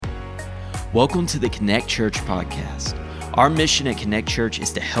Welcome to the Connect Church podcast. Our mission at Connect Church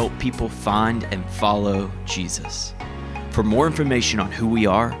is to help people find and follow Jesus. For more information on who we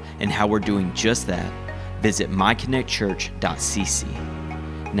are and how we're doing just that, visit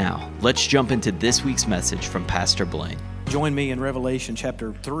myconnectchurch.cc. Now, let's jump into this week's message from Pastor Blaine. Join me in Revelation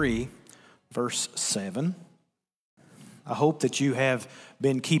chapter 3, verse 7. I hope that you have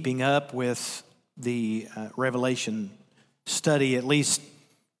been keeping up with the Revelation study, at least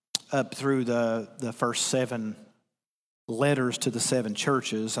up through the first 7 letters to the 7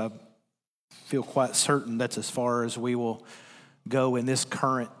 churches. I feel quite certain that's as far as we will go in this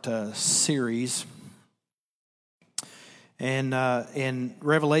current series. And in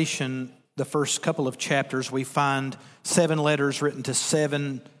Revelation, the first couple of chapters, we find 7 letters written to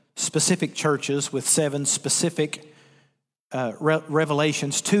 7 specific churches with 7 specific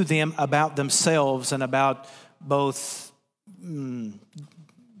revelations to them about themselves and about both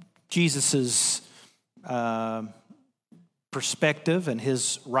Jesus's perspective and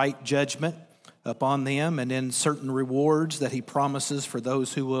his right judgment upon them, and then certain rewards that he promises for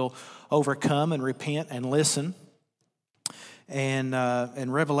those who will overcome and repent and listen.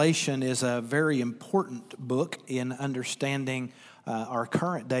 And Revelation is a very important book in understanding our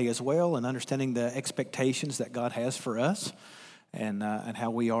current day as well, and understanding the expectations that God has for us, and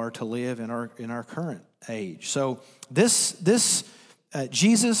how we are to live in our current age. So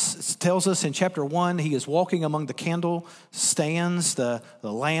Jesus tells us in chapter 1, he is walking among the candle stands, the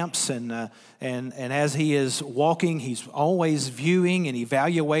lamps, and as he is walking, he's always viewing and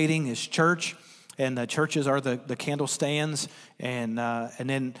evaluating his church. And the churches are the candle stands, and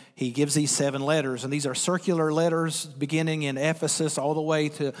then he gives these 7 letters, and these are circular letters beginning in Ephesus all the way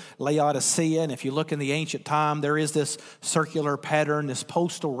to Laodicea. And if you look in the ancient time, there is this circular pattern, this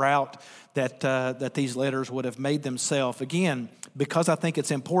postal route that these letters would have made themselves. Again, because I think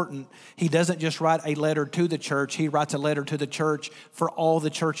it's important, he doesn't just write a letter to the church, he writes a letter to the church for all the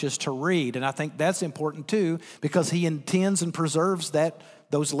churches to read. And I think that's important too, because he intends and preserves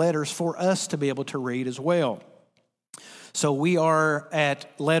those letters for us to be able to read as well. So we are at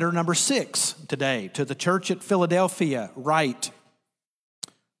letter number 6 today. To the church at Philadelphia, write.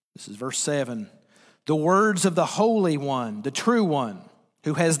 This is verse 7. The words of the Holy One, the true One,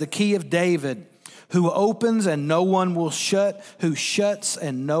 who has the key of David, who opens and no one will shut, who shuts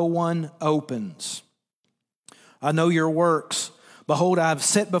and no one opens. I know your works. Behold, I have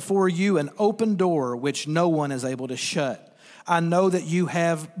set before you an open door which no one is able to shut. I know that you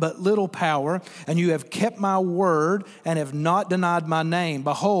have but little power, and you have kept my word and have not denied my name.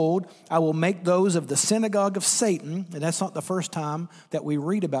 Behold, I will make those of the synagogue of Satan, and that's not the first time that we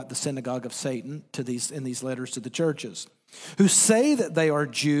read about the synagogue of Satan in these letters to the churches, who say that they are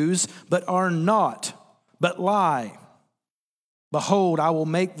Jews, but are not, but lie. Behold, I will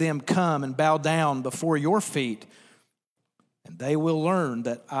make them come and bow down before your feet, and they will learn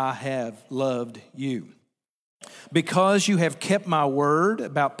that I have loved you. Because you have kept my word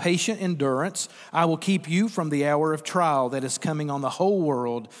about patient endurance, I will keep you from the hour of trial that is coming on the whole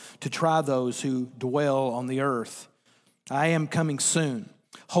world to try those who dwell on the earth. I am coming soon.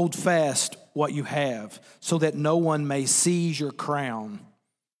 Hold fast what you have, so that no one may seize your crown.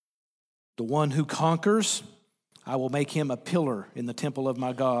 The one who conquers, I will make him a pillar in the temple of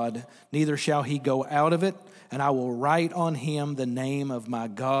my God. Neither shall he go out of it. And I will write on him the name of my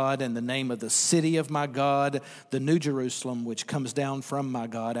God and the name of the city of my God, the New Jerusalem, which comes down from my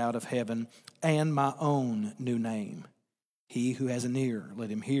God out of heaven, and my own new name. He who has an ear, let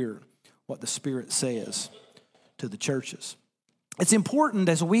him hear what the Spirit says to the churches. It's important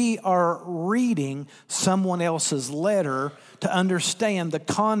as we are reading someone else's letter to understand the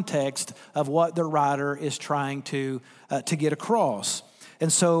context of what the writer is trying to get across. And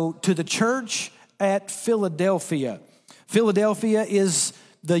so to the church at Philadelphia. Philadelphia is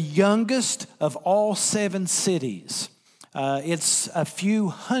the youngest of all 7 cities. It's a few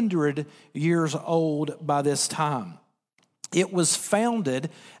hundred years old by this time. It was founded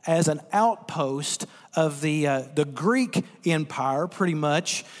as an outpost of the Greek Empire, pretty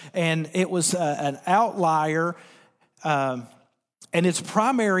much, and it was an outlier, and its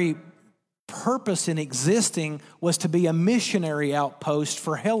primary purpose in existing was to be a missionary outpost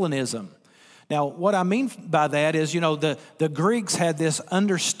for Hellenism. Now, what I mean by that is, the Greeks had this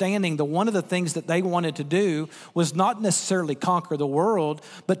understanding that one of the things that they wanted to do was not necessarily conquer the world,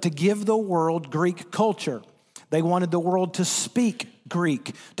 but to give the world Greek culture. They wanted the world to speak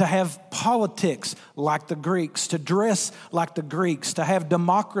Greek, to have politics like the Greeks, to dress like the Greeks, to have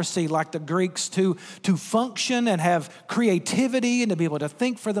democracy like the Greeks, to function and have creativity and to be able to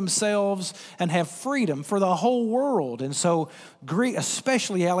think for themselves and have freedom for the whole world. And so Greek,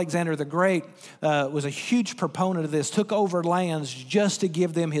 especially Alexander the Great, was a huge proponent of this, took over lands just to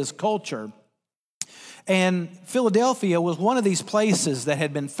give them his culture. And Philadelphia was one of these places that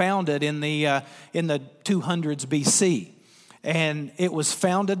had been founded in the 200s BC. And it was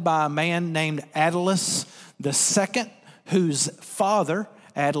founded by a man named Attalus II, whose father,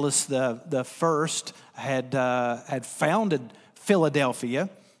 Attalus the First, had founded Philadelphia.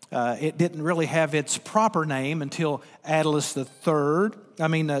 It didn't really have its proper name until Attalus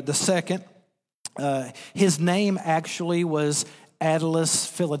the Second. His name actually was Attalus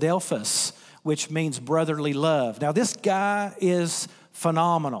Philadelphus, which means brotherly love. Now, this guy is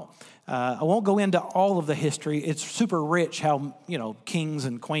phenomenal. I won't go into all of the history. It's super rich how, kings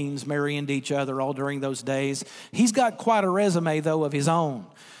and queens marry into each other all during those days. He's got quite a resume, though, of his own.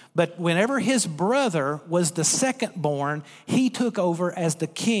 But whenever his brother was the second born, he took over as the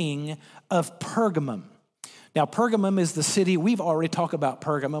king of Pergamum. Now, Pergamum is the city. We've already talked about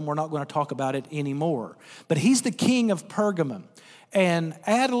Pergamum. We're not going to talk about it anymore. But he's the king of Pergamum. And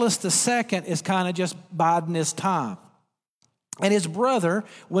Attalus II is kind of just biding his time. And his brother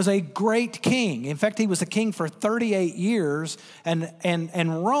was a great king. In fact, he was a king for 38 years.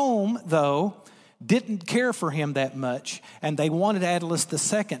 And Rome, though, didn't care for him that much. And they wanted Attalus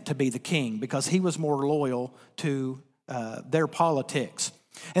II to be the king because he was more loyal to their politics.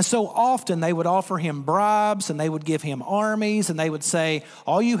 And so often they would offer him bribes and they would give him armies and they would say,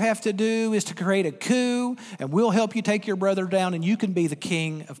 all you have to do is to create a coup and we'll help you take your brother down and you can be the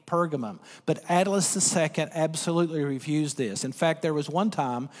king of Pergamum. But Attalus II absolutely refused this. In fact, there was one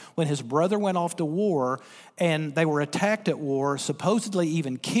time when his brother went off to war and they were attacked at war, supposedly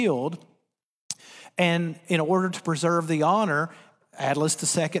even killed. And in order to preserve the honor,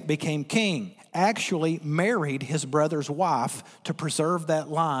 Attalus II became king. Actually married his brother's wife to preserve that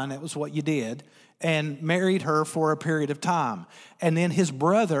line. That was what you did. And married her for a period of time. And then his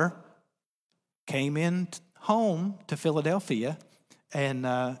brother came in home to Philadelphia and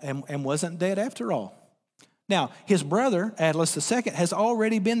wasn't dead after all. Now, his brother, Attalus II, has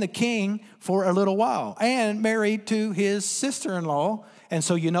already been the king for a little while and married to his sister-in-law. And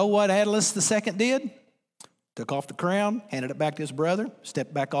so you know what Attalus II did? Took off the crown, handed it back to his brother,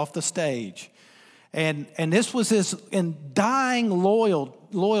 stepped back off the stage. And this was his undying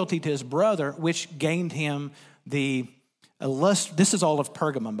loyalty to his brother, which gained him this is all of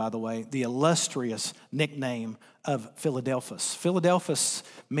Pergamum, by the way, the illustrious nickname of Philadelphus. Philadelphus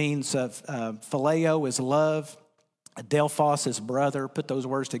means phileo is love. Adelphos is brother. Put those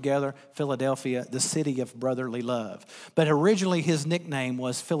words together. Philadelphia, the city of brotherly love. But originally his nickname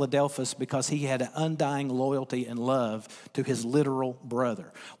was Philadelphus because he had an undying loyalty and love to his literal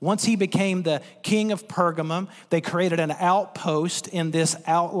brother. Once he became the king of Pergamum, they created an outpost in this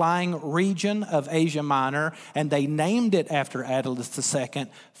outlying region of Asia Minor, and they named it after Attalus II,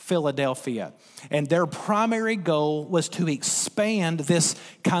 Philadelphia. And their primary goal was to expand this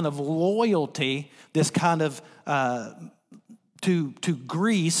kind of loyalty, this kind of to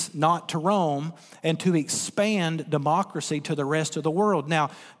Greece, not to Rome, and to expand democracy to the rest of the world. Now,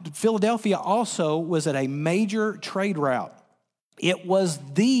 Philadelphia also was at a major trade route. It was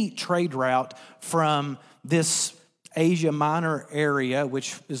the trade route from this Asia Minor area,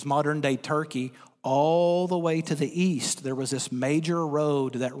 which is modern-day Turkey, all the way to the east. There was this major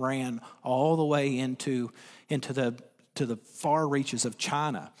road that ran all the way into the far reaches of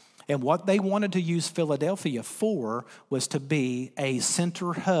China. And what they wanted to use Philadelphia for was to be a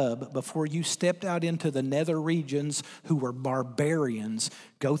center hub before you stepped out into the nether regions who were barbarians.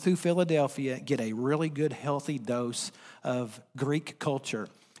 Go through Philadelphia, get a really good, healthy dose of Greek culture.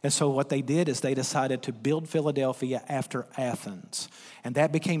 And so what they did is they decided to build Philadelphia after Athens. And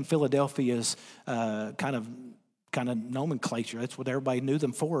that became Philadelphia's kind of nomenclature. That's what everybody knew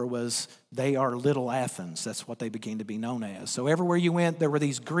them for, was they are Little Athens. That's what they began to be known as. So everywhere you went, there were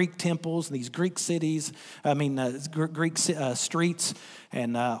these Greek temples, these Greek cities, Greek streets,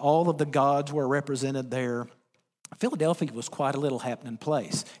 and all of the gods were represented there. Philadelphia was quite a little happening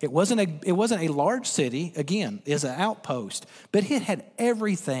place. It wasn't a large city, again, is an outpost, but it had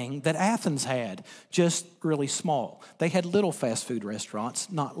everything that Athens had, just really small. They had little fast food restaurants,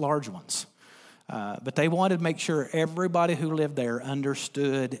 not large ones. But they wanted to make sure everybody who lived there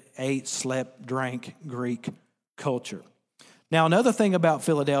understood, ate, slept, drank Greek culture. Now, another thing about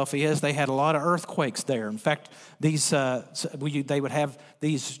Philadelphia is they had a lot of earthquakes there. In fact, they would have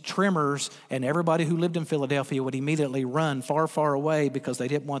these tremors, and everybody who lived in Philadelphia would immediately run far, far away because they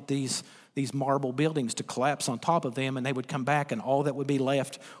didn't want these marble buildings to collapse on top of them, and they would come back, and all that would be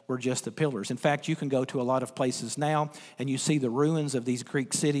left were just the pillars. In fact, you can go to a lot of places now, and you see the ruins of these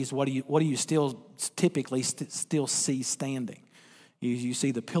Greek cities. What do you still typically still see standing? You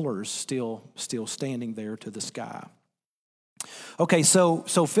see the pillars still standing there to the sky. Okay, so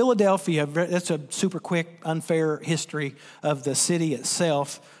Philadelphia, that's a super quick, unfair history of the city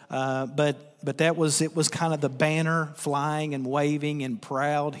itself, but it was kind of the banner flying and waving in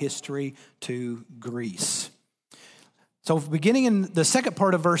proud history to Greece. So beginning in the second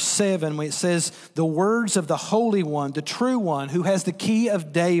part of verse 7, when it says, the words of the Holy One, the true One, who has the key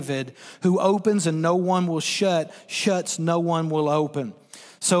of David, who opens and no one will shut, shuts, no one will open.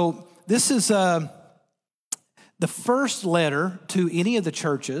 So this is the first letter to any of the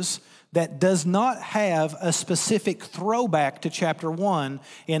churches that does not have a specific throwback to chapter 1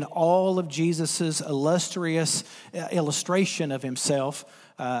 in all of Jesus's illustrious illustration of himself,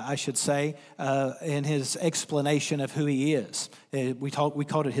 I should say, in his explanation of who he is. We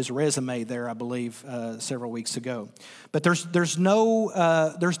called it his resume there, I believe, several weeks ago. But there's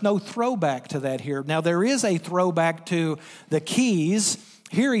no throwback to that here. Now there is a throwback to the keys.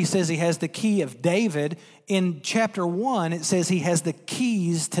 Here he says he has the key of David. In chapter 1, it says he has the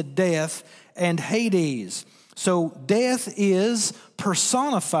keys to death and Hades. So death is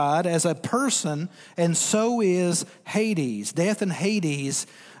personified as a person, and so is Hades. Death and Hades,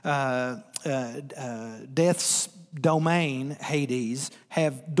 death's domain, Hades,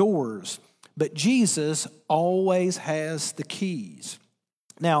 have doors. But Jesus always has the keys.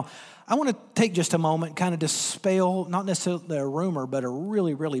 Now, I want to take just a moment and kind of dispel, not necessarily a rumor, but a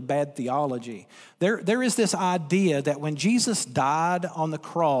really, really bad theology. There is this idea that when Jesus died on the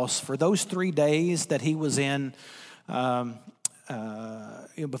cross for those 3 days that he was in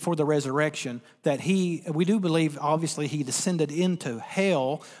before the resurrection, that we do believe, obviously, he descended into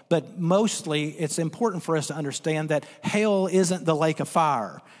hell, but mostly it's important for us to understand that hell isn't the lake of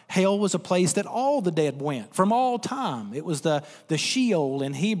fire. Hell was a place that all the dead went from all time. It was the Sheol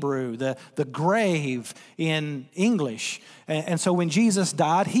in Hebrew, the grave in English. And so when Jesus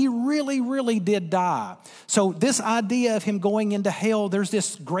died, he really, really did die. So this idea of him going into hell, there's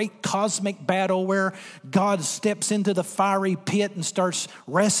this great cosmic battle where God steps into the fiery pit and starts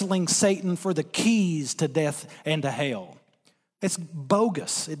wrestling Satan for the keys to death and to hell. It's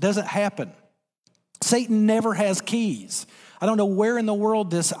bogus. It doesn't happen. Satan never has keys. I don't know where in the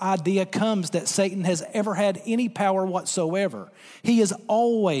world this idea comes that Satan has ever had any power whatsoever. He is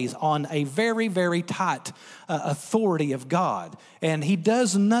always on a very, very tight authority of God. And he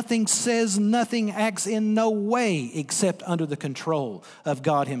does nothing, says nothing, acts in no way except under the control of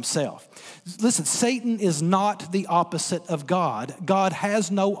God himself. Listen, Satan is not the opposite of God. God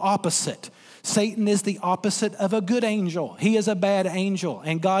has no opposite. Satan is the opposite of a good angel. He is a bad angel,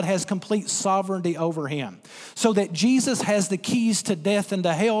 and God has complete sovereignty over him. So that Jesus has the keys to death and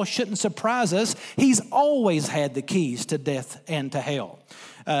to hell shouldn't surprise us. He's always had the keys to death and to hell.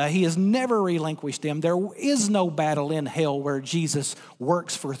 He has never relinquished them. There is no battle in hell where Jesus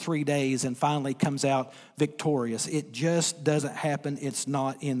works for 3 days and finally comes out victorious. It just doesn't happen. It's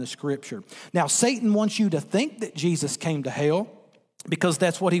not in the scripture. Now, Satan wants you to think that Jesus came to hell, because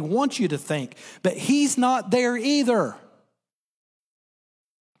that's what he wants you to think. But he's not there either.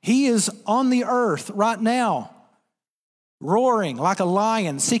 He is on the earth right now, roaring like a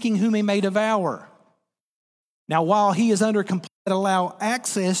lion, seeking whom he may devour. Now, while he is under complete allow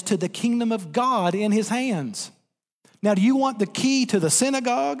access to the kingdom of God in his hands. Now, do you want the key to the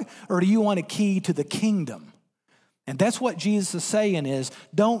synagogue, or do you want a key to the kingdom? And that's what Jesus is saying is,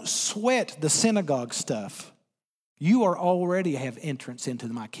 don't sweat the synagogue stuff. You already have entrance into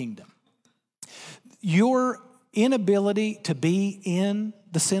my kingdom. Your inability to be in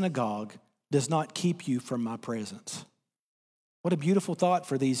the synagogue does not keep you from my presence. What a beautiful thought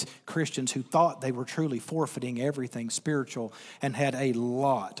for these Christians who thought they were truly forfeiting everything spiritual and had a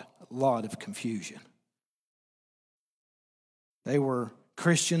lot of confusion. They were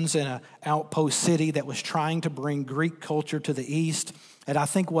Christians in an outpost city that was trying to bring Greek culture to the east. And I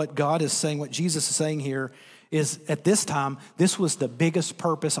think what God is saying, what Jesus is saying here, is at this time, this was the biggest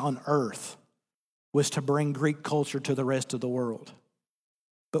purpose on earth, was to bring Greek culture to the rest of the world.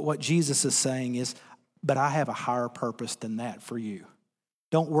 But what Jesus is saying is, but I have a higher purpose than that for you.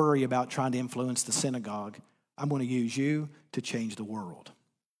 Don't worry about trying to influence the synagogue. I'm going to use you to change the world.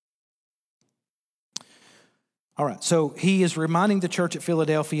 All right, so he is reminding the church at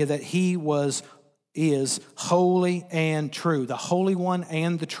Philadelphia that he was is holy and true, the Holy One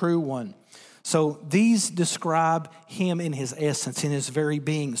and the True One. So these describe him in his essence, in his very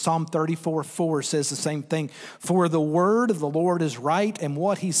being. Psalm 34:4 says the same thing. For the word of the Lord is right, and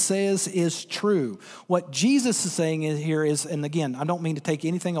what he says is true. What Jesus is saying here is, and again, I don't mean to take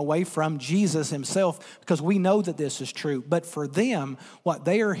anything away from Jesus himself, because we know that this is true. But for them, what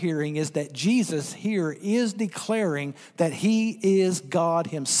they are hearing is that Jesus here is declaring that he is God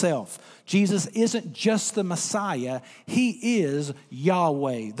himself. Jesus isn't just the Messiah. He is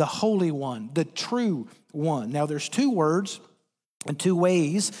Yahweh, the Holy One, the True One. Now, there's two words and two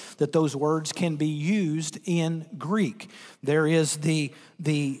ways that those words can be used in Greek. There is the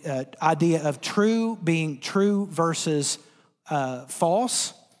idea of true being true versus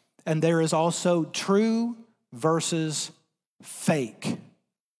false, and there is also true versus fake.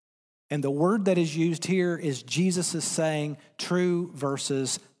 And the word that is used here is Jesus is saying true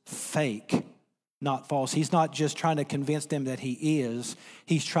versus fake, not false. He's not just trying to convince them that he is.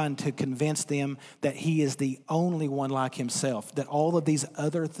 He's trying to convince them that he is the only one like himself, that all of these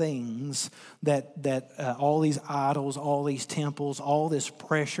other things, that all these idols, all these temples, all this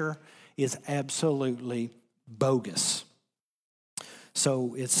pressure is absolutely bogus.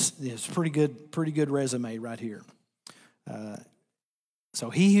 So it's pretty good resume right here. So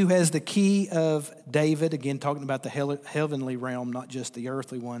he who has the key of David, again talking about the heavenly realm, not just the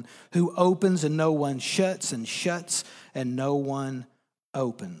earthly one, who opens and no one shuts, and shuts and no one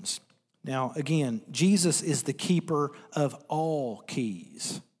opens. Now, again, Jesus is the keeper of all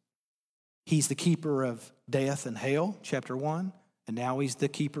keys. He's the keeper of death and hell, chapter 1, and now he's the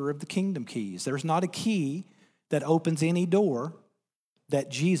keeper of the kingdom keys. There's not a key that opens any door that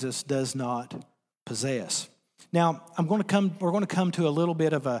Jesus does not possess. Now, we're going to come to a little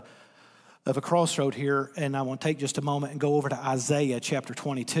bit of a crossroad here, and I want to take just a moment and go over to Isaiah chapter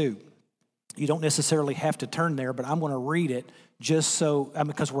 22. You don't necessarily have to turn there, but I'm going to read it just so,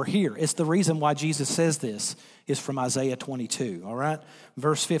 because we're here. It's the reason why Jesus says this is from Isaiah 22, all right?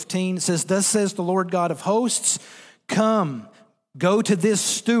 Verse 15 says, "Thus says the Lord God of hosts, come, go to this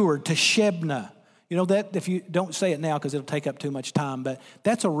steward, to Shebna." You know that, if you don't say it now because it'll take up too much time, but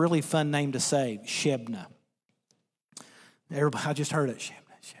that's a really fun name to say, Shebna. Everybody, I just heard it. Shebna.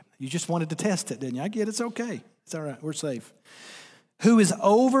 You just wanted to test it, didn't you? I get it. It's okay. It's all right. We're safe. Who is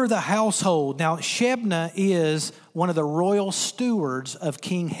over the household. Now, Shebna is one of the royal stewards of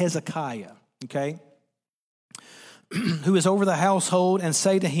King Hezekiah, okay? Who is over the household, and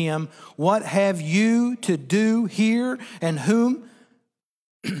say to him, what have you to do here, and whom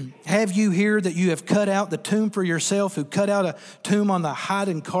have you here that you have cut out the tomb for yourself, who cut out a tomb on the height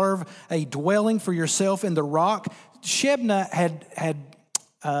and carve a dwelling for yourself in the rock? Shebna had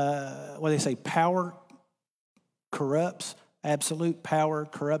what do they say? Power corrupts. Absolute power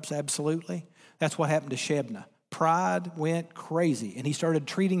corrupts absolutely. That's what happened to Shebna. Pride went crazy, and he started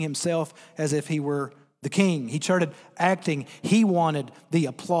treating himself as if he were the king. He started acting. He wanted the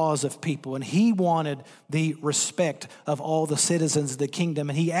applause of people, and he wanted the respect of all the citizens of the kingdom.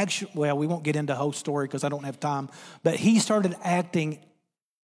 And he actually, well, we won't get into the whole story because I don't have time, but he started acting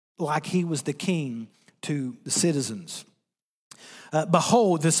like he was the king to the citizens.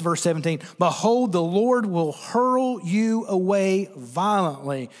 Behold, this is verse 17, behold, the Lord will hurl you away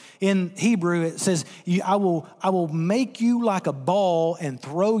violently. In Hebrew, it says, I will make you like a ball and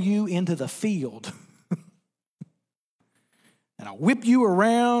throw you into the field. And I'll whip you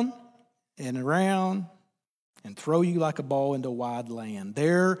around and throw you like a ball into wide land.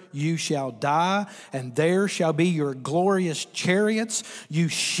 There you shall die, and there shall be your glorious chariots, you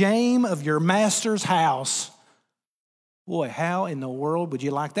shame of your master's house. Boy, how in the world would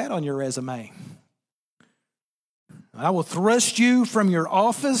you like that on your resume? I will thrust you from your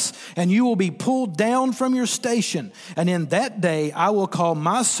office, and you will be pulled down from your station. And in that day I will call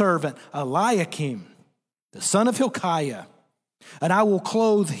my servant Eliakim, the son of Hilkiah, and I will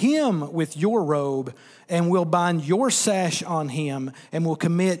clothe him with your robe, and will bind your sash on him, and will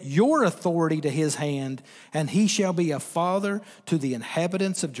commit your authority to his hand. And he shall be a father to the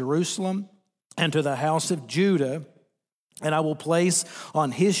inhabitants of Jerusalem and to the house of Judah. And I will place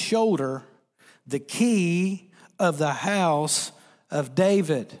on his shoulder the key of the house of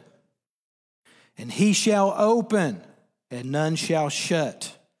David. And he shall open, and none shall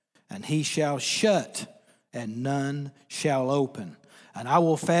shut. And he shall shut, and none shall open. And I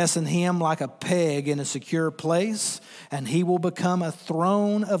will fasten him like a peg in a secure place, and he will become a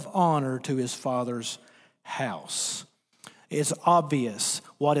throne of honor to his father's house. It's obvious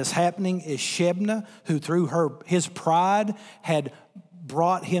what is happening is Shebna, who through his pride had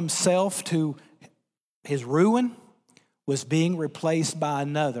brought himself to his ruin, was being replaced by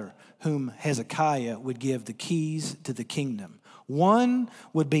another whom Hezekiah would give the keys to the kingdom. One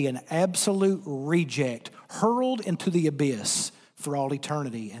would be an absolute reject, hurled into the abyss for all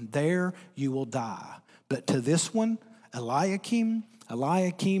eternity, and there you will die. But to this one, Eliakim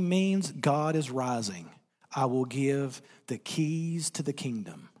means God is rising. I will give the keys to the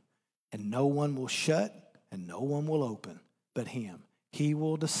kingdom, and no one will shut and no one will open but him. He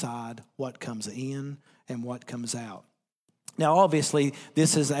will decide what comes in and what comes out. Now, obviously,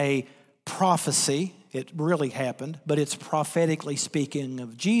 this is a prophecy. It really happened, but it's prophetically speaking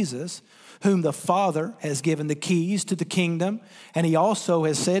of Jesus, whom the Father has given the keys to the kingdom. And he also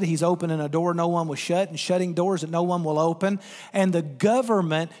has said he's opening a door no one will shut and shutting doors that no one will open. And the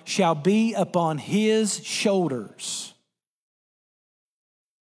government shall be upon his shoulders.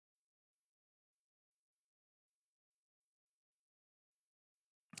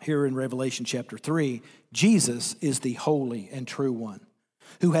 Here in Revelation chapter 3, Jesus is the holy and true one,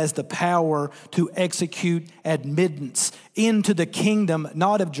 who has the power to execute admittance into the kingdom,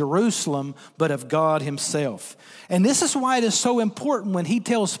 not of Jerusalem, but of God himself. And this is why it is so important when he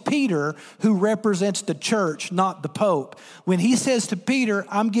tells Peter, who represents the church, not the Pope, when he says to Peter,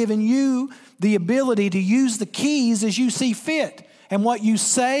 I'm giving you the ability to use the keys as you see fit. And what you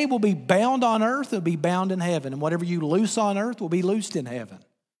say will be bound on earth, will be bound in heaven. And whatever you loose on earth will be loosed in heaven.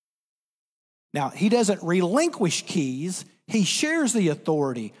 Now, he doesn't relinquish keys. He shares the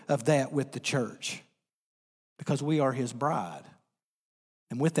authority of that with the church because we are his bride.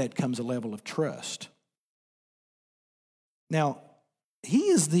 And with that comes a level of trust. Now, he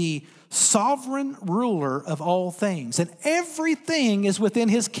is the sovereign ruler of all things, and everything is within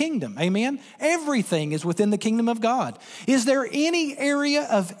his kingdom. Amen? Everything is within the kingdom of God. Is there any area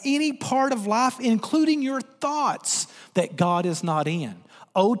of any part of life, including your thoughts, that God is not in?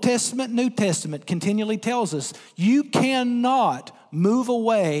 Old Testament, New Testament continually tells us you cannot move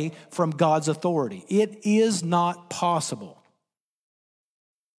away from God's authority. It is not possible.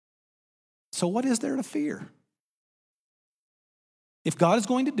 So what is there to fear? If God is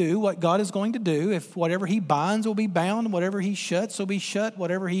going to do what God is going to do, if whatever he binds will be bound, whatever he shuts will be shut,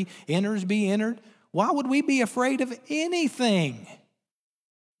 whatever he enters be entered, why would we be afraid of anything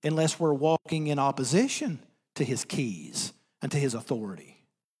unless we're walking in opposition to his keys and to his authority?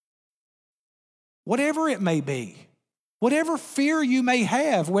 Whatever it may be, whatever fear you may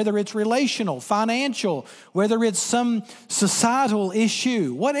have, whether it's relational, financial, whether it's some societal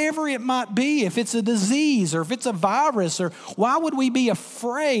issue, whatever it might be, if it's a disease or if it's a virus, or why would we be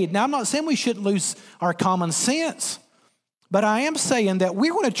afraid? Now, I'm not saying we shouldn't lose our common sense, but I am saying that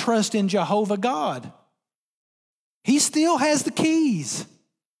we're going to trust in Jehovah God. He still has the keys.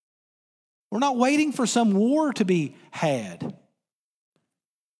 We're not waiting for some war to be had.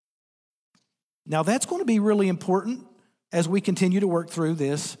 Now, that's going to be really important as we continue to work through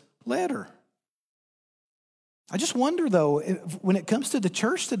this letter. I just wonder, though, when it comes to the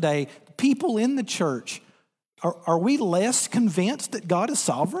church today, people in the church, are we less convinced that God is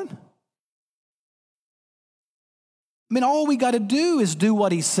sovereign? I mean, all we got to do is do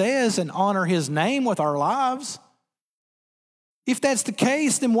what he says and honor his name with our lives. If that's the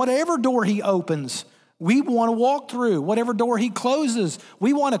case, then whatever door he opens, we want to walk through. Whatever door he closes,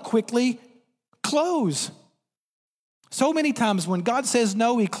 we want to quickly close. So many times when God says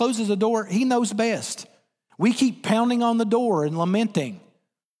no, he closes the door, he knows best. We keep pounding on the door and lamenting.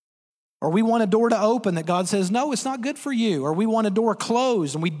 Or we want a door to open that God says, no, it's not good for you. Or we want a door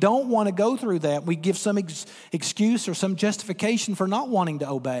closed and we don't want to go through that. We give some excuse or some justification for not wanting to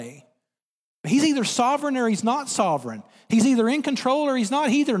obey. He's either sovereign or he's not sovereign. He's either in control or he's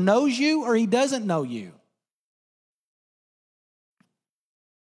not. He either knows you or he doesn't know you.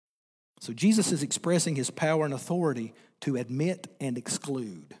 So Jesus is expressing his power and authority to admit and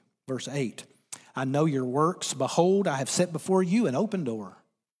exclude. Verse 8, I know your works. Behold, I have set before you an open door.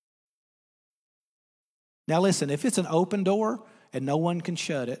 Now listen, if it's an open door and no one can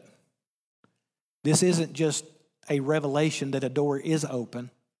shut it, this isn't just a revelation that a door is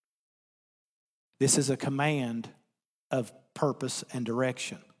open. This is a command of purpose and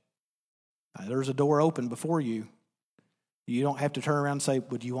direction. There's a door open before you. You don't have to turn around and say,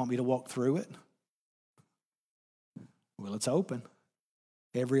 well, do you want me to walk through it? Well, it's open.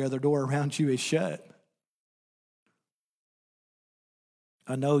 Every other door around you is shut.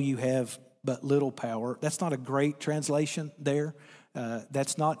 I know you have but little power. That's not a great translation there.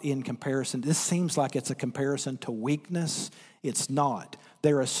 That's not in comparison. This seems like it's a comparison to weakness. It's not.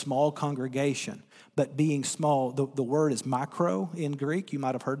 They're a small congregation. But being small, the word is micro in Greek. You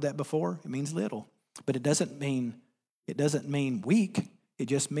might have heard that before. It means little. But it doesn't mean weak. It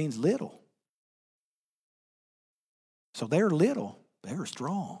just means little. So they're little, they're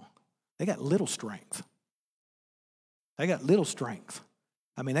strong. They got little strength. They got little strength.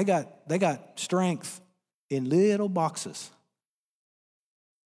 I mean, they got strength in little boxes.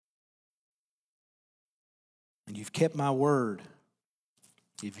 And you've kept my word.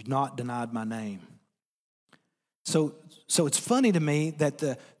 You've not denied my name. So it's funny to me that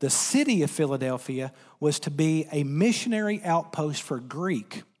the city of Philadelphia was to be a missionary outpost for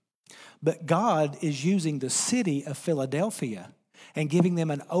Greek. But God is using the city of Philadelphia and giving them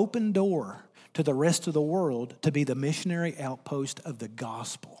an open door to the rest of the world to be the missionary outpost of the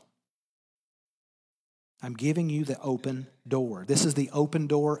gospel. I'm giving you the open door. This is the open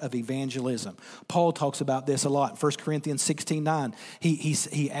door of evangelism. Paul talks about this a lot. In 1 Corinthians 16:9,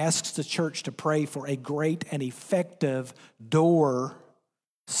 he asks the church to pray for a great and effective door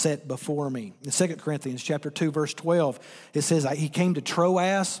set before me. In 2 Corinthians chapter 2, verse 12, it says, he came to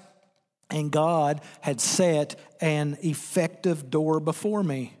Troas, and God had set an effective door before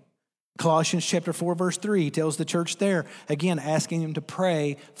me. Colossians chapter 4, verse 3 he tells the church there, again, asking him to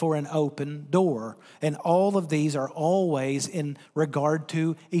pray for an open door. And all of these are always in regard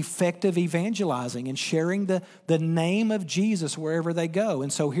to effective evangelizing and sharing the name of Jesus wherever they go.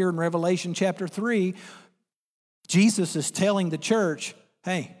 And so here in Revelation chapter 3, Jesus is telling the church,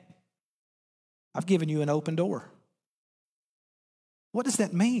 hey, I've given you an open door. What does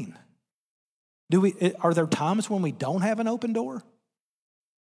that mean? Are there times when we don't have an open door?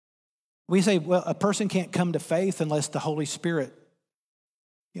 We say, well, a person can't come to faith unless the Holy Spirit,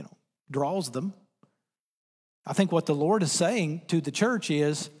 draws them. I think what the Lord is saying to the church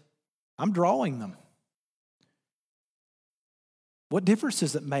is, I'm drawing them. What difference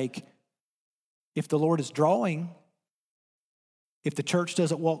does it make if the Lord is drawing, if the church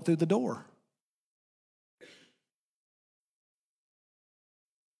doesn't walk through the door?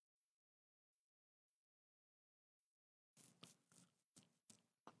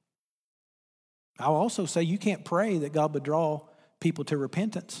 I'll also say you can't pray that God would draw people to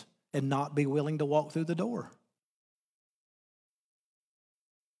repentance and not be willing to walk through the door.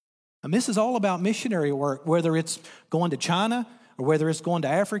 And this is all about missionary work, whether it's going to China or whether it's going to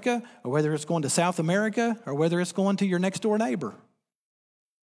Africa or whether it's going to South America or whether it's going to your next door neighbor.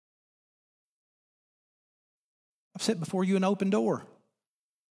 I've set before you an open door.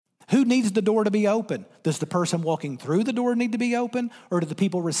 Who needs the door to be open? Does the person walking through the door need to be open, or do the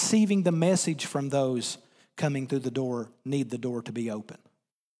people receiving the message from those coming through the door need the door to be open?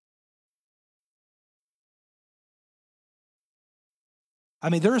 I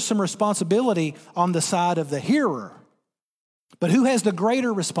mean, there is some responsibility on the side of the hearer, but who has the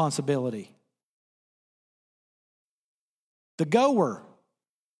greater responsibility? The goer.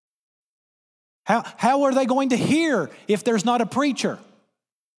 How are they going to hear if there's not a preacher?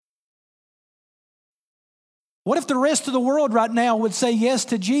 What if the rest of the world right now would say yes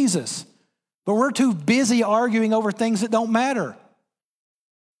to Jesus, but we're too busy arguing over things that don't matter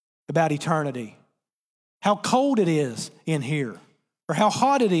about eternity? How cold it is in here, or how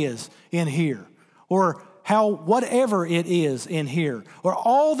hot it is in here, or how whatever it is in here, or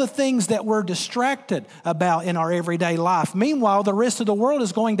all the things that we're distracted about in our everyday life. Meanwhile, the rest of the world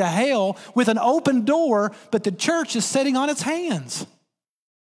is going to hell with an open door, but the church is sitting on its hands.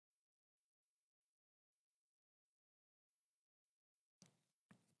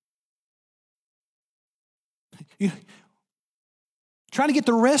 Trying to get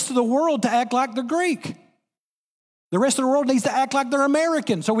the rest of the world to act like they're Greek. The rest of the world needs to act like they're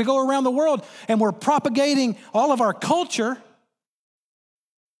American. So we go around the world and we're propagating all of our culture,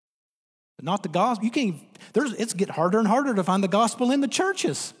 but not the gospel. It's getting harder and harder to find the gospel in the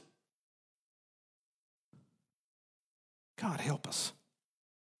churches. God help us.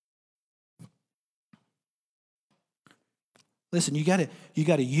 Listen, you got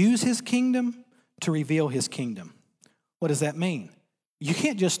to use his kingdom to reveal his kingdom. What does that mean? You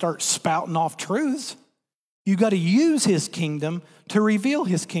can't just start spouting off truths. You got to use his kingdom to reveal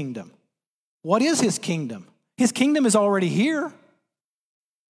his kingdom. What is his kingdom? His kingdom is already here.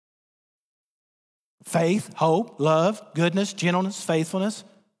 Faith, hope, love, goodness, gentleness, faithfulness,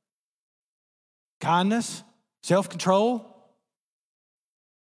 kindness, self-control.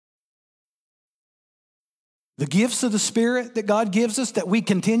 The gifts of the Spirit that God gives us that we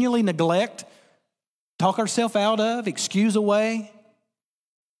continually neglect, talk ourselves out of, excuse away.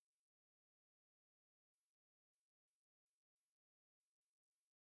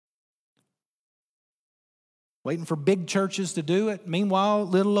 Waiting for big churches to do it. Meanwhile,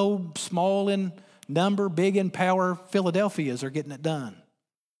 little old small in number, big in power Philadelphias are getting it done.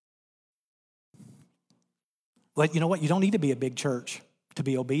 But you know what? You don't need to be a big church to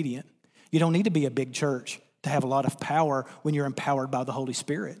be obedient. You don't need to be a big church to have a lot of power when you're empowered by the Holy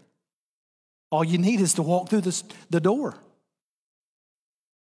Spirit. All you need is to walk through the door.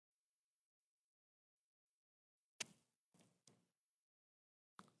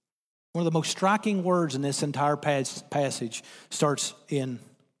 One of the most striking words in this entire passage starts in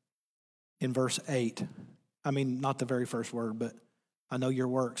verse 8. I mean, not the very first word, but I know your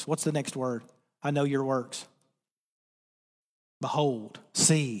works. What's the next word? I know your works. Behold,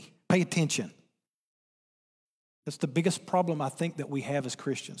 see, pay attention. That's the biggest problem I think that we have as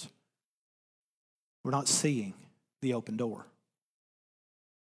Christians. We're not seeing the open door.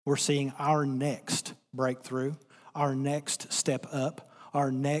 We're seeing our next breakthrough, our next step up, our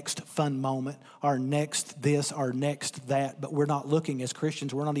next fun moment, our next this, our next that, but we're not looking as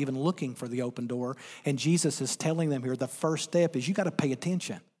Christians. We're not even looking for the open door. And Jesus is telling them here, the first step is you got to pay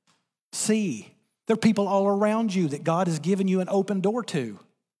attention. See, there are people all around you that God has given you an open door to.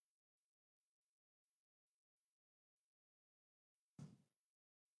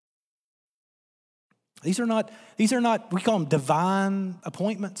 These are not, we call them divine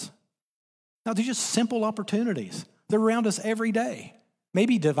appointments. No, they're just simple opportunities. They're around us every day.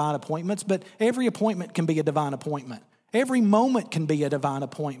 Maybe divine appointments, but every appointment can be a divine appointment. Every moment can be a divine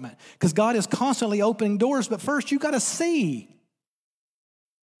appointment because God is constantly opening doors, but first you got to see.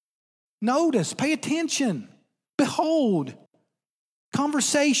 Notice, pay attention, behold,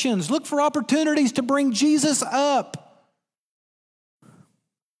 conversations, look for opportunities to bring Jesus up.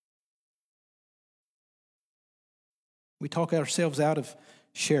 We talk ourselves out of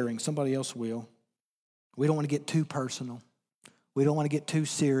sharing. Somebody else will. We don't want to get too personal. We don't want to get too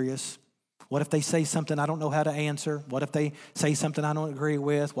serious. What if they say something I don't know how to answer? What if they say something I don't agree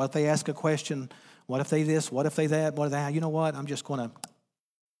with? What if they ask a question? What if they this? What if they that? What if they, you know what? I'm just going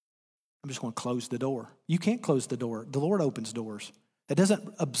to close the door. You can't close the door. The Lord opens doors. It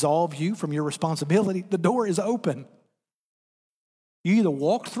doesn't absolve you from your responsibility. The door is open. You either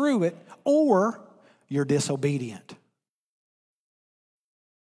walk through it or you're disobedient.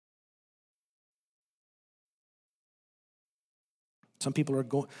 Some people are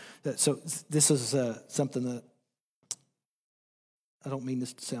going, so this is something that, I don't mean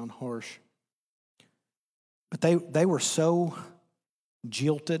this to sound harsh, but they were so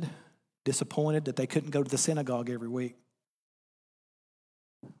jilted, disappointed that they couldn't go to the synagogue every week.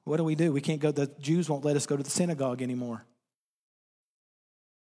 What do? We can't go, the Jews won't let us go to the synagogue anymore.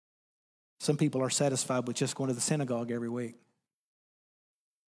 Some people are satisfied with just going to the synagogue every week.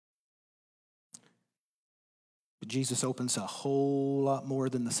 But Jesus opens a whole lot more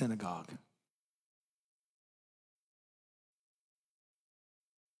than the synagogue. It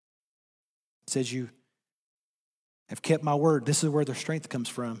says you have kept my word. This is where their strength comes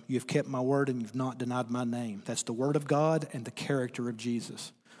from. You have kept my word and you've not denied my name. That's the word of God and the character of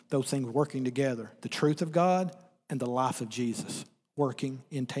Jesus. Those things working together. The truth of God and the life of Jesus working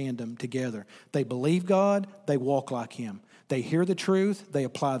in tandem together. They believe God, they walk like him. They hear the truth, they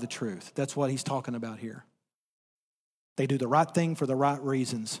apply the truth. That's what he's talking about here. They do the right thing for the right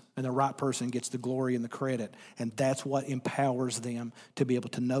reasons, and the right person gets the glory and the credit. And that's what empowers them to be able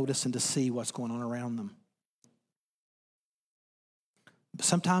to notice and to see what's going on around them. But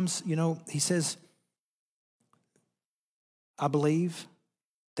sometimes, he says, I believe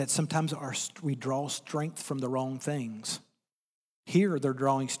that sometimes we draw strength from the wrong things. Here, they're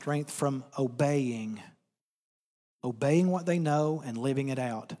drawing strength from obeying what they know and living it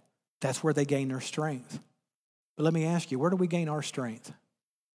out. That's where they gain their strength. But let me ask you, where do we gain our strength?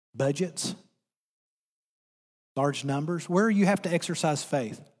 Budgets? Large numbers? Where you have to exercise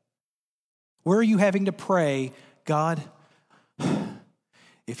faith? Where are you having to pray, God,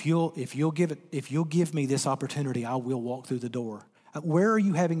 if you'll give me this opportunity, I will walk through the door. Where are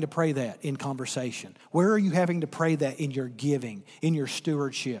you having to pray that in conversation? Where are you having to pray that in your giving, in your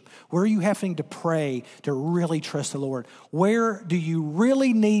stewardship? Where are you having to pray to really trust the Lord? Where do you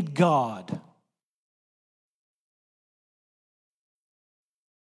really need God?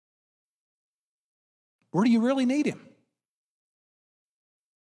 Where do you really need him?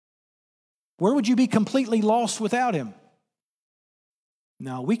 Where would you be completely lost without him?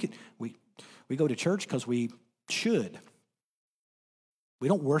 No, we go to church because we should. We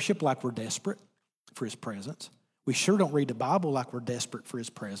don't worship like we're desperate for his presence. We sure don't read the Bible like we're desperate for his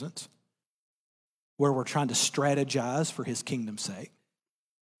presence, where we're trying to strategize for his kingdom's sake.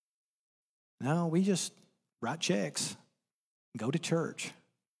 No, we just write checks, go to church.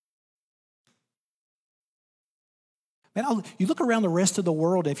 Man, you look around the rest of the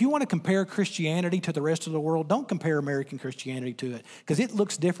world, and if you want to compare Christianity to the rest of the world, don't compare American Christianity to it, because it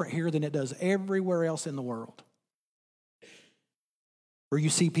looks different here than it does everywhere else in the world. Where you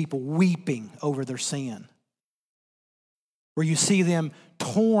see people weeping over their sin. where you see them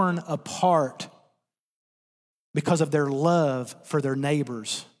torn apart because of their love for their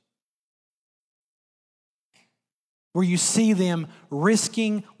neighbors, where you see them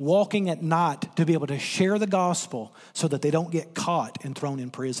risking walking at night to be able to share the gospel so that they don't get caught and thrown in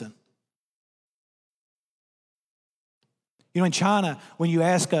prison. You know, in China, when you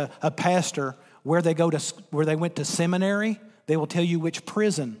ask a pastor where they went to seminary, they will tell you which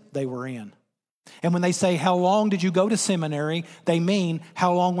prison they were in. And when they say, how long did you go to seminary, they mean,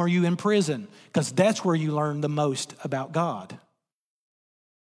 how long were you in prison? Because that's where you learn the most about God.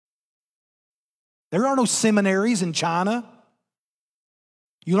 There are no seminaries in China.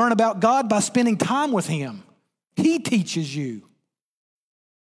 You learn about God by spending time with Him. He teaches you.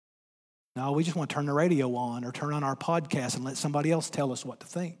 No, we just want to turn the radio on or turn on our podcast and let somebody else tell us what to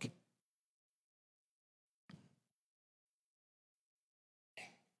think.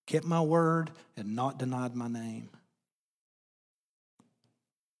 Kept my word and not denied my name.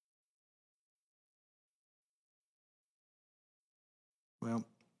 Well,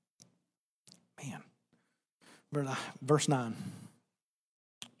 man, verse 9.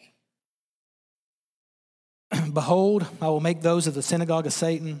 Behold, I will make those of the synagogue of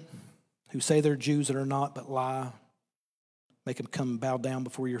Satan who say they're Jews that are not but lie. Make them come bow down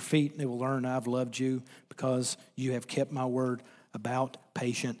before your feet, and they will learn I've loved you because you have kept my word about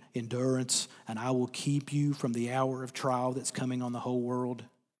patient endurance, and I will keep you from the hour of trial that's coming on the whole world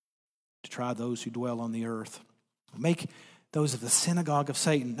to try those who dwell on the earth. Make those of the synagogue of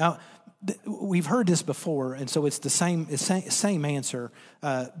Satan. Now, we've heard this before, and so it's the same answer.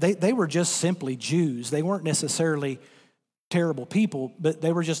 They were just simply Jews. They weren't necessarily terrible people, but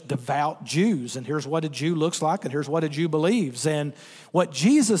they were just devout Jews. And here's what a Jew looks like, and here's what a Jew believes. And what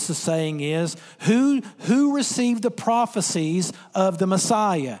Jesus is saying is, who received the prophecies of the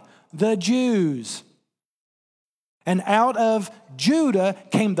Messiah? The Jews. And out of Judah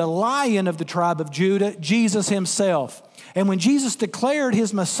came the Lion of the tribe of Judah, Jesus himself. And when Jesus declared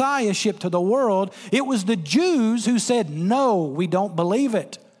his messiahship to the world, it was the Jews who said, no, we don't believe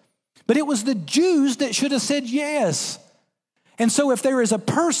it. But it was the Jews that should have said yes. And so if there is a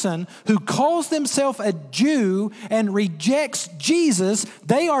person who calls themselves a Jew and rejects Jesus,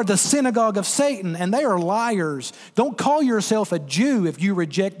 they are the synagogue of Satan, and they are liars. Don't call yourself a Jew if you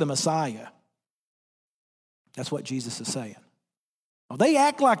reject the Messiah. That's what Jesus is saying. Well, they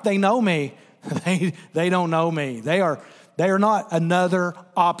act like they know me. They don't know me. They are not another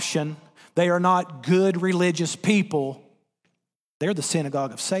option. They are not good religious people. They're the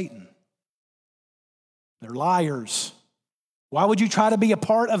synagogue of Satan. They're liars. Why would you try to be a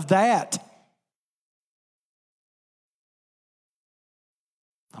part of that?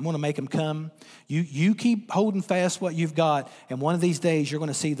 I'm going to make them come. You keep holding fast what you've got, and one of these days you're going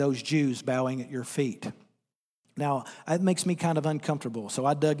to see those Jews bowing at your feet. Now, that makes me kind of uncomfortable, so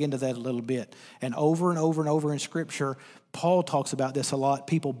I dug into that a little bit. And over in Scripture, Paul talks about this a lot,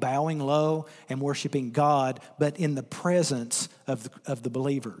 people bowing low and worshiping God, but in the presence of the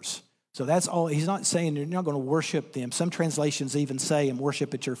believers. So that's all. He's not saying you're not going to worship them. Some translations even say and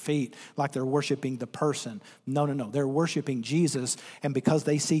worship at your feet like they're worshiping the person. No. They're worshiping Jesus, and because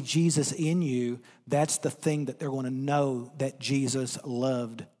they see Jesus in you, that's the thing that they're going to know that Jesus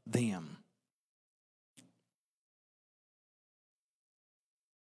loved them.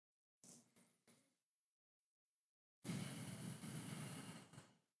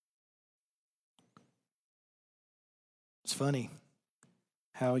 It's funny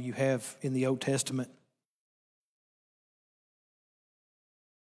how you have in the Old Testament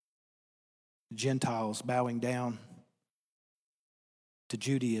Gentiles bowing down to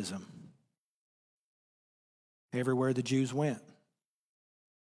Judaism everywhere the Jews went.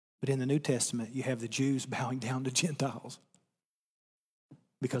 But in the New Testament, you have the Jews bowing down to Gentiles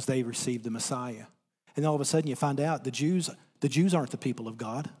because they received the Messiah. And all of a sudden you find out the Jews aren't the people of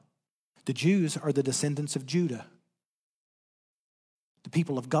God. The Jews are the descendants of Judah. The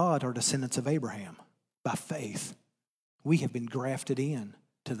people of God are descendants of Abraham by faith. We have been grafted in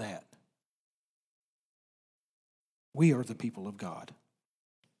to that. We are the people of God.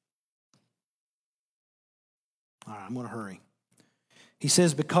 All right, I'm going to hurry. He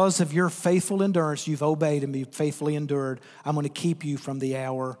says, because of your faithful endurance, you've obeyed and you've faithfully endured, I'm going to keep you from the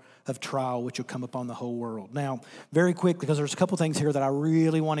hour of trial which will come upon the whole world. Now, very quickly, because there's a couple things here that I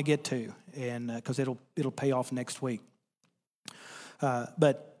really want to get to, and because it'll pay off next week.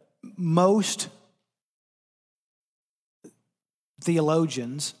 But most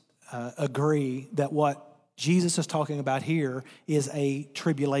theologians agree that what Jesus is talking about here is a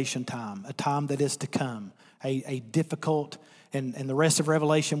tribulation time, a time that is to come, a difficult And the rest of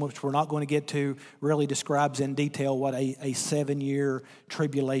Revelation, which we're not going to get to, really describes in detail what a 7-year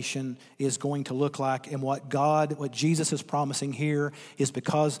tribulation is going to look like. And what Jesus is promising here is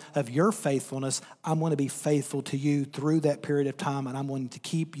because of your faithfulness, I'm going to be faithful to you through that period of time, and I'm going to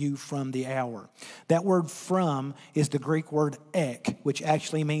keep you from the hour. That word "from" is the Greek word "ek," which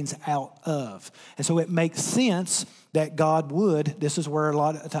actually means out of. And so it makes sense that God would, this is where a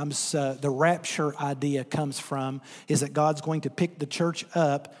lot of times the rapture idea comes from, is that God's going to pick the church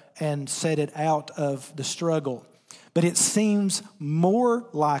up and set it out of the struggle. But it seems more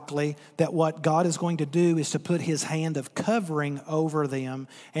likely that what God is going to do is to put his hand of covering over them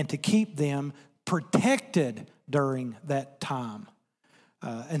and to keep them protected during that time.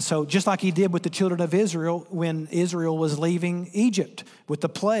 And so just like he did with the children of Israel when Israel was leaving Egypt with the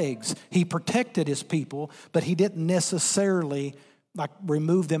plagues, he protected his people, but he didn't necessarily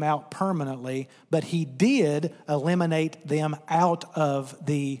remove them out permanently, but he did eliminate them out of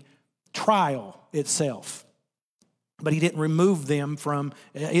the trial itself. But he didn't remove them from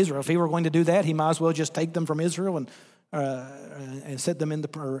Israel. If he were going to do that, he might as well just take them from Israel and set them in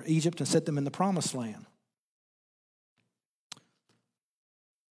Egypt and set them in the promised land.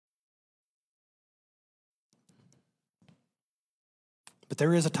 But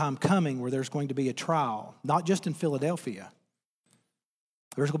there is a time coming where there's going to be a trial, not just in Philadelphia.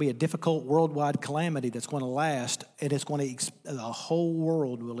 There's going to be a difficult worldwide calamity that's going to last, and it's going to, the whole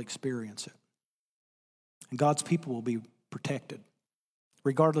world will experience it. And God's people will be protected.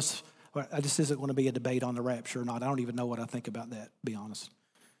 Regardless, this isn't going to be a debate on the rapture or not. I don't even know what I think about that, to be honest.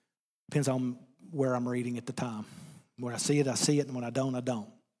 Depends on where I'm reading at the time. When I see it, and when I don't, I don't.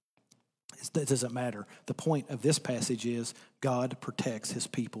 It doesn't matter. The point of this passage is God protects his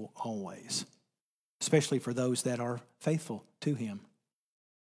people always, especially for those that are faithful to him.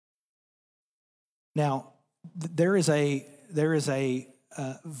 Now, there is a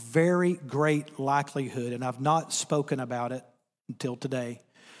very great likelihood, and I've not spoken about it until today,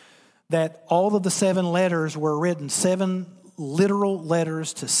 that all of the 7 letters were written, 7 literal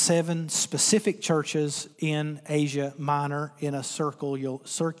letters to 7 specific churches in Asia Minor in a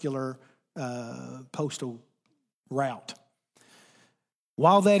circular postal route.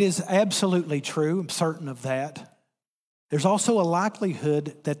 While that is absolutely true, I'm certain of that, there's also a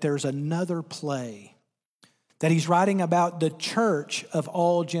likelihood that there's another play, that he's writing about the church of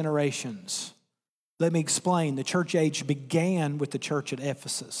all generations. Let me explain. The church age began with the church at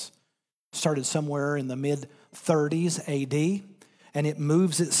Ephesus. It started somewhere in the mid-30s AD, and it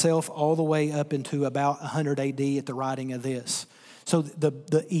moves itself all the way up into about 100 AD at the writing of this. So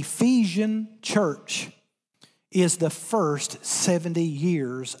the Ephesian church is the first 70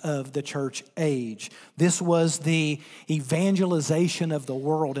 years of the church age. This was the evangelization of the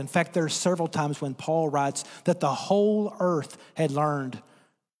world. In fact, there's several times when Paul writes that the whole earth had learned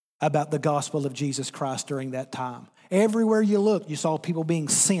about the gospel of Jesus Christ during that time. Everywhere you looked, you saw people being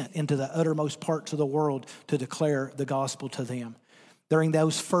sent into the uttermost parts of the world to declare the gospel to them. During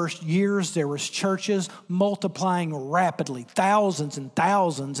those first years, there was churches multiplying rapidly, thousands and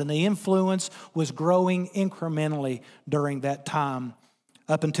thousands, and the influence was growing incrementally during that time,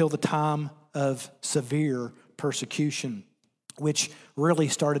 up until the time of severe persecution, which really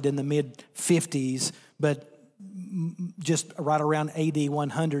started in the mid-50s, but just right around AD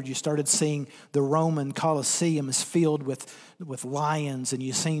 100, you started seeing the Roman Colosseums filled with lions, and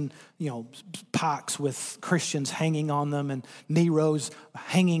you seen, pikes with Christians hanging on them, and Nero's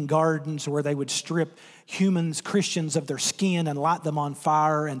hanging gardens where they would strip Christians of their skin and light them on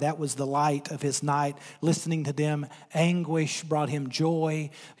fire, and that was the light of his night. Listening to them, anguish brought him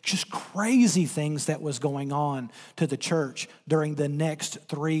joy. Just crazy things that was going on to the church during the next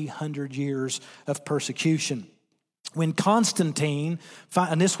 300 years of persecution. When Constantine,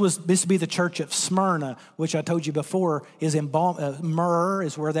 and this would be the church of Smyrna, which I told you before is myrrh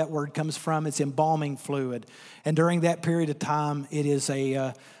is where that word comes from. It's embalming fluid. And during that period of time, it is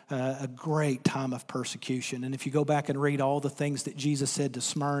a great time of persecution. And if you go back and read all the things that Jesus said to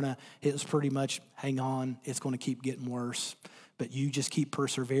Smyrna, it was pretty much, hang on, it's going to keep getting worse. But you just keep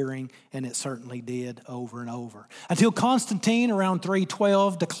persevering, and it certainly did over and over. Until Constantine, around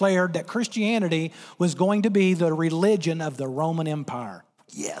 312, declared that Christianity was going to be the religion of the Roman Empire.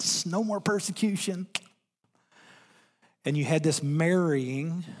 Yes, no more persecution. And you had this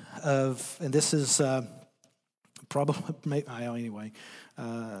marrying of, and this is probably, anyway,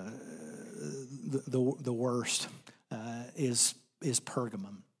 the worst is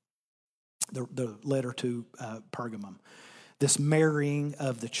Pergamum, the letter to Pergamum. This marrying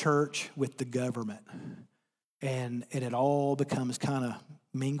of the church with the government. And it all becomes kind of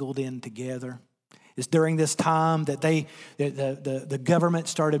mingled in together. It's during this time that the government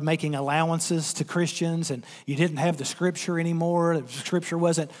started making allowances to Christians, and you didn't have the Scripture anymore. The Scripture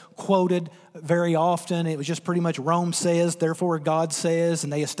wasn't quoted very often. It was just pretty much Rome says, therefore God says,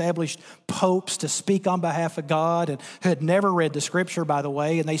 and they established popes to speak on behalf of God, and who had never read the Scripture, by the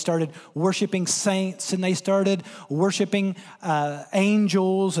way, and they started worshiping saints, and they started worshiping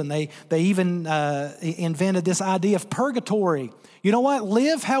angels, and they even invented this idea of purgatory. You know what?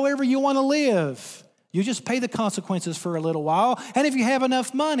 Live however you want to live. You just pay the consequences for a little while. And if you have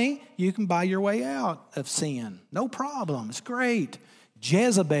enough money, you can buy your way out of sin. No problem. It's great.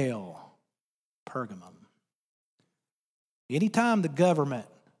 Jezebel, Pergamum. Anytime the government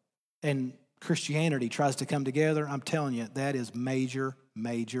and Christianity tries to come together, I'm telling you, that is major,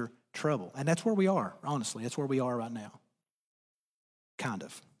 major trouble. And that's where we are, honestly. That's where we are right now. Kind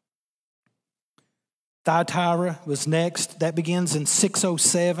of. Thyatira was next. That begins in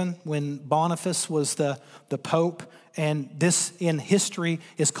 607 when Boniface was the pope. And this in history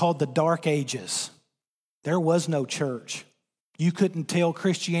is called the Dark Ages. There was no church. You couldn't tell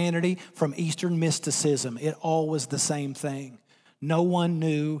Christianity from Eastern mysticism. It all was the same thing. No one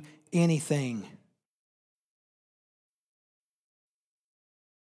knew anything.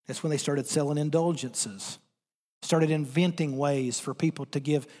 That's when they started selling indulgences. Started inventing ways for people to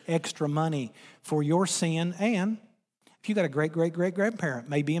give extra money for your sin. And if you got a great-great-great-grandparent,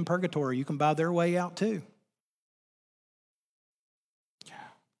 maybe in purgatory, you can buy their way out too.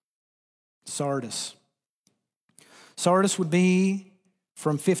 Sardis. Sardis would be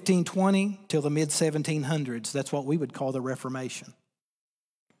from 1520 till the mid-1700s. That's what we would call the Reformation.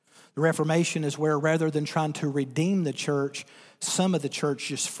 The Reformation is where, rather than trying to redeem the church, some of the church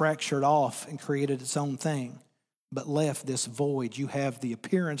just fractured off and created its own thing, but left this void. You have the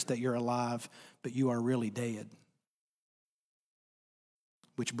appearance that you're alive, but you are really dead.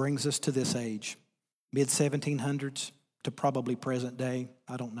 Which brings us to this age, mid-1700s to probably present day.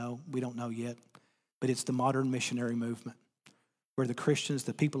 I don't know. We don't know yet. But it's the modern missionary movement where the Christians,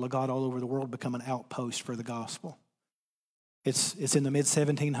 the people of God all over the world, become an outpost for the gospel. It's in the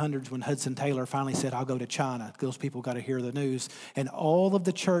mid-1700s when Hudson Taylor finally said, I'll go to China. Those people got to hear the news. And all of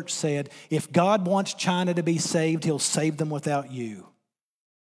the church said, if God wants China to be saved, he'll save them without you.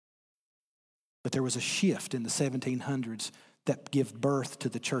 But there was a shift in the 1700s that gave birth to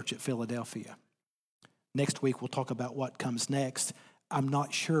the church at Philadelphia. Next week, we'll talk about what comes next. I'm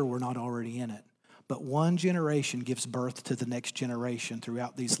not sure we're not already in it. But one generation gives birth to the next generation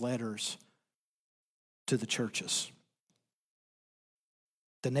throughout these letters to the churches.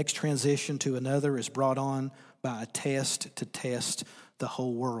 The next transition to another is brought on by a test to test the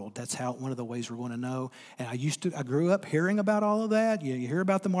whole world. That's how one of the ways we're going to know. And I grew up hearing about all of that. You hear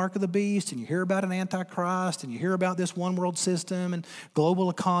about the mark of the beast, and you hear about an antichrist, and you hear about this one world system and global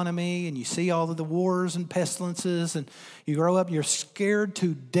economy, and you see all of the wars and pestilences, and you grow up, you're scared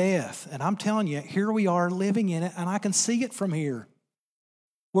to death. And I'm telling you, here we are living in it, and I can see it from here.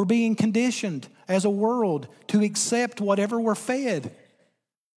 We're being conditioned as a world to accept whatever we're fed.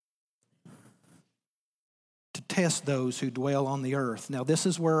 To test those who dwell on the earth. Now, this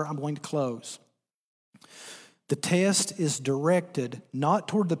is where I'm going to close. The test is directed not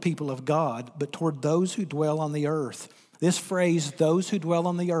toward the people of God, but toward those who dwell on the earth. This phrase, those who dwell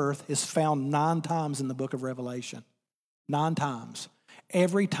on the earth, is found 9 times in the book of Revelation. 9 times.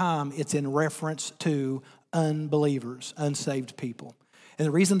 Every time it's in reference to unbelievers, unsaved people. And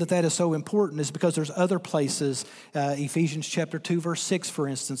the reason that is so important is because there's other places, Ephesians chapter 2, verse 6, for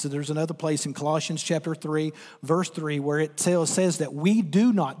instance, and there's another place in Colossians chapter 3, verse 3, where it says that we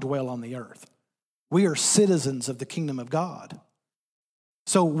do not dwell on the earth. We are citizens of the kingdom of God.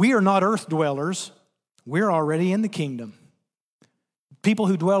 So we are not earth dwellers. We're already in the kingdom. People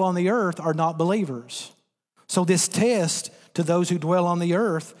who dwell on the earth are not believers. So this test to those who dwell on the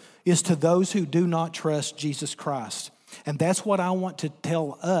earth is to those who do not trust Jesus Christ. And that's what I want to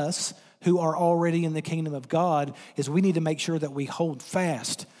tell us who are already in the kingdom of God, is we need to make sure that we hold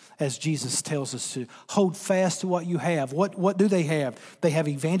fast, as Jesus tells us to. Hold fast to what you have. What do they have? They have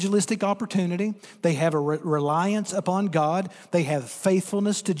evangelistic opportunity. They have a reliance upon God. They have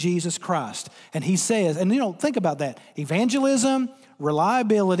faithfulness to Jesus Christ. And he says, and think about that. Evangelism,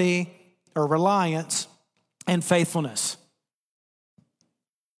 reliability, or reliance, and faithfulness.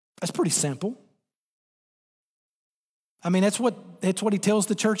 That's pretty simple. I mean, that's what he tells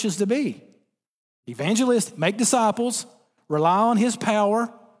the churches to be. Evangelists, make disciples, rely on his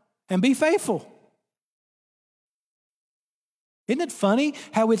power, and be faithful. Isn't it funny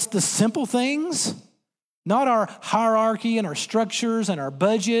how it's the simple things, not our hierarchy and our structures and our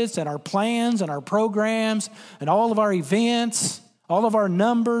budgets and our plans and our programs and all of our events, all of our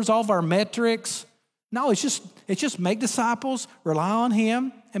numbers, all of our metrics. No, it's just make disciples, rely on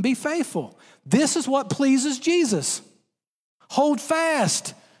him, and be faithful. This is what pleases Jesus. Hold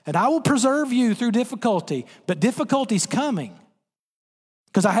fast, and I will preserve you through difficulty. But difficulty's coming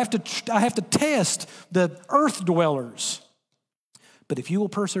because I have to test the earth dwellers. But if you will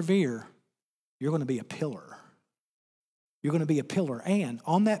persevere, you're going to be a pillar. You're going to be a pillar. And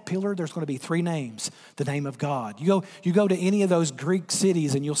on that pillar, there's going to be 3 names. The name of God. You go to any of those Greek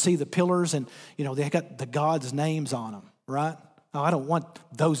cities and you'll see the pillars and, they got the God's names on them, right? Oh, I don't want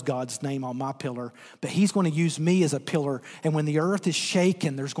those God's name on my pillar, but he's going to use me as a pillar. And when the earth is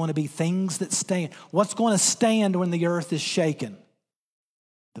shaken, there's going to be things that stand. What's going to stand when the earth is shaken?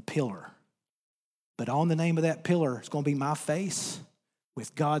 The pillar. But on the name of that pillar, it's going to be my face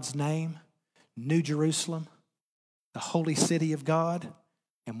with God's name, New Jerusalem, the holy city of God,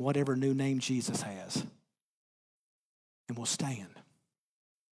 and whatever new name Jesus has. And we'll stand.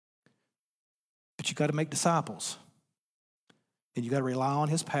 But you got to make disciples. And you got to rely on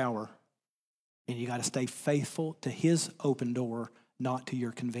his power. And you got to stay faithful to his open door, not to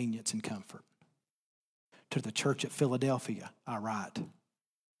your convenience and comfort. To the church at Philadelphia, I write,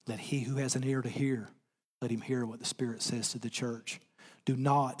 let he who has an ear to hear, let him hear what the Spirit says to the church. Do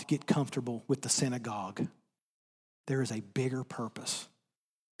not get comfortable with the synagogue. There is a bigger purpose.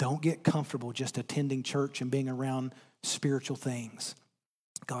 Don't get comfortable just attending church and being around spiritual things.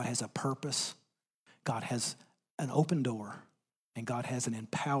 God has a purpose. God has an open door. And God has an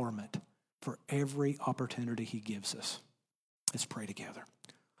empowerment for every opportunity he gives us. Let's pray together.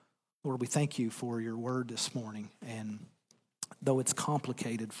 Lord, we thank you for your word this morning. And though it's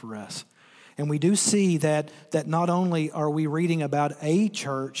complicated for us, and we do see that not only are we reading about a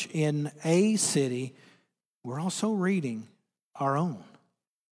church in a city, we're also reading our own.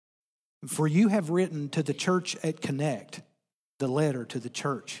 For you have written to the church at Connect, the letter to the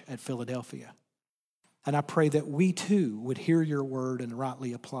church at Philadelphia. And I pray that we too would hear your word and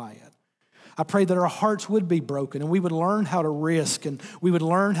rightly apply it. I pray that our hearts would be broken and we would learn how to risk and we would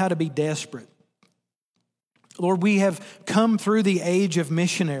learn how to be desperate. Lord, we have come through the age of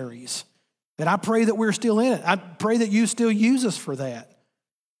missionaries, and I pray that we're still in it. I pray that you still use us for that.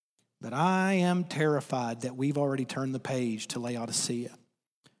 But I am terrified that we've already turned the page to Laodicea.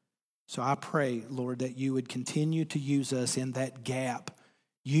 So I pray, Lord, that you would continue to use us in that gap.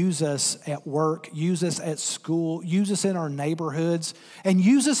 Use us at work, use us at school, use us in our neighborhoods, and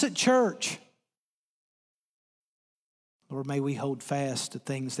use us at church. Lord, may we hold fast to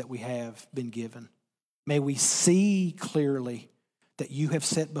things that we have been given. May we see clearly that you have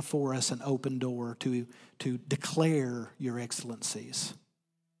set before us an open door to declare your excellencies.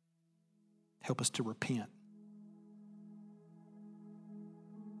 Help us to repent.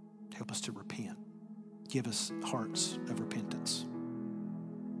 Help us to repent. Give us hearts of repentance.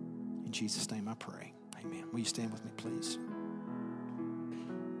 In Jesus' name I pray. Amen. Will you stand with me, please?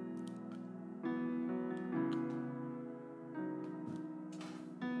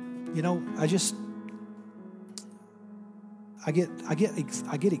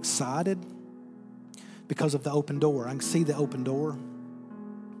 I get excited because of the open door. I can see the open door.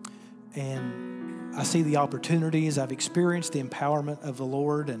 And I see the opportunities. I've experienced the empowerment of the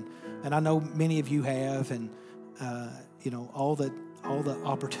Lord, and I know many of you have, and all the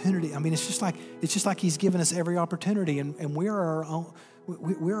opportunity. I mean, it's just like He's given us every opportunity, and we're our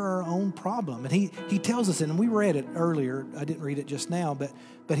own problem. And He tells us, and we read it earlier. I didn't read it just now,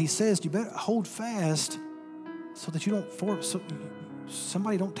 but He says you better hold fast so that you don't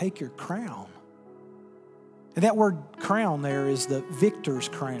somebody don't take your crown. And that word crown there is the victor's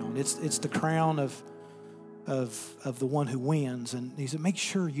crown. It's the crown of the one who wins. And he said, make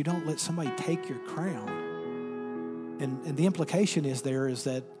sure you don't let somebody take your crown. And the implication is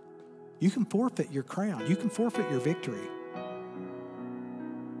that you can forfeit your crown. You can forfeit your victory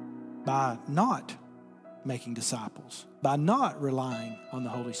by not making disciples, by not relying on the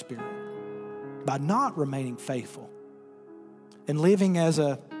Holy Spirit, by not remaining faithful and living as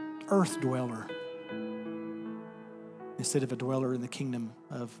a earth dweller instead of a dweller in the kingdom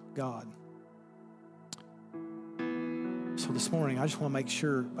of God. So this morning, I just want to make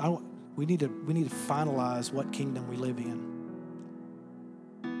sure we need to finalize what kingdom we live in,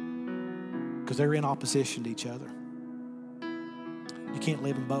 because they're in opposition to each other. You can't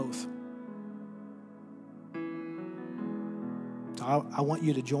live in both. So I want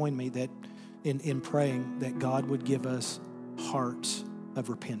you to join me that in praying that God would give us hearts of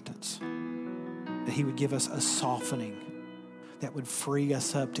repentance, that He would give us a softening that would free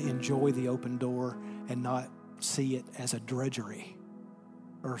us up to enjoy the open door and not see it as a drudgery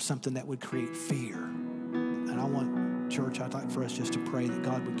or something that would create fear. And I want, church, I'd like for us just to pray that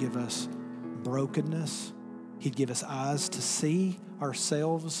God would give us brokenness. He'd give us eyes to see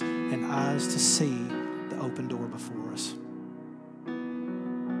ourselves and eyes to see the open door before us.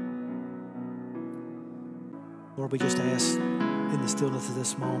 Lord, we just ask in the stillness of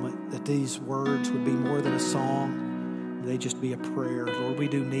this moment that these words would be more than a song. They just be a prayer. Lord, we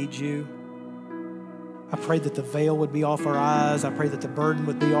do need you. I pray that the veil would be off our eyes. I pray that the burden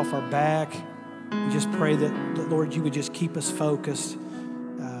would be off our back. We just pray that Lord, you would just keep us focused.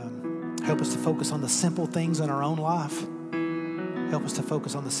 Help us to focus on the simple things in our own life. Help us to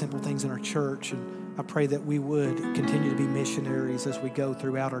focus on the simple things in our church. And I pray that we would continue to be missionaries as we go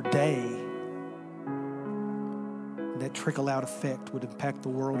throughout our day. That trickle-out effect would impact the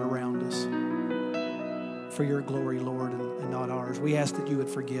world around us. For your glory, Lord, and not ours. We ask that you would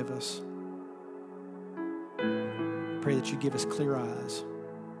forgive us. Pray that you give us clear eyes.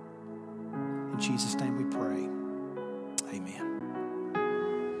 In Jesus' name we pray. Amen.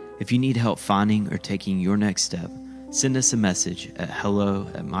 If you need help finding or taking your next step, send us a message at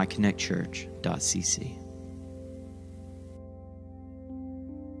hello@myconnectchurch.cc.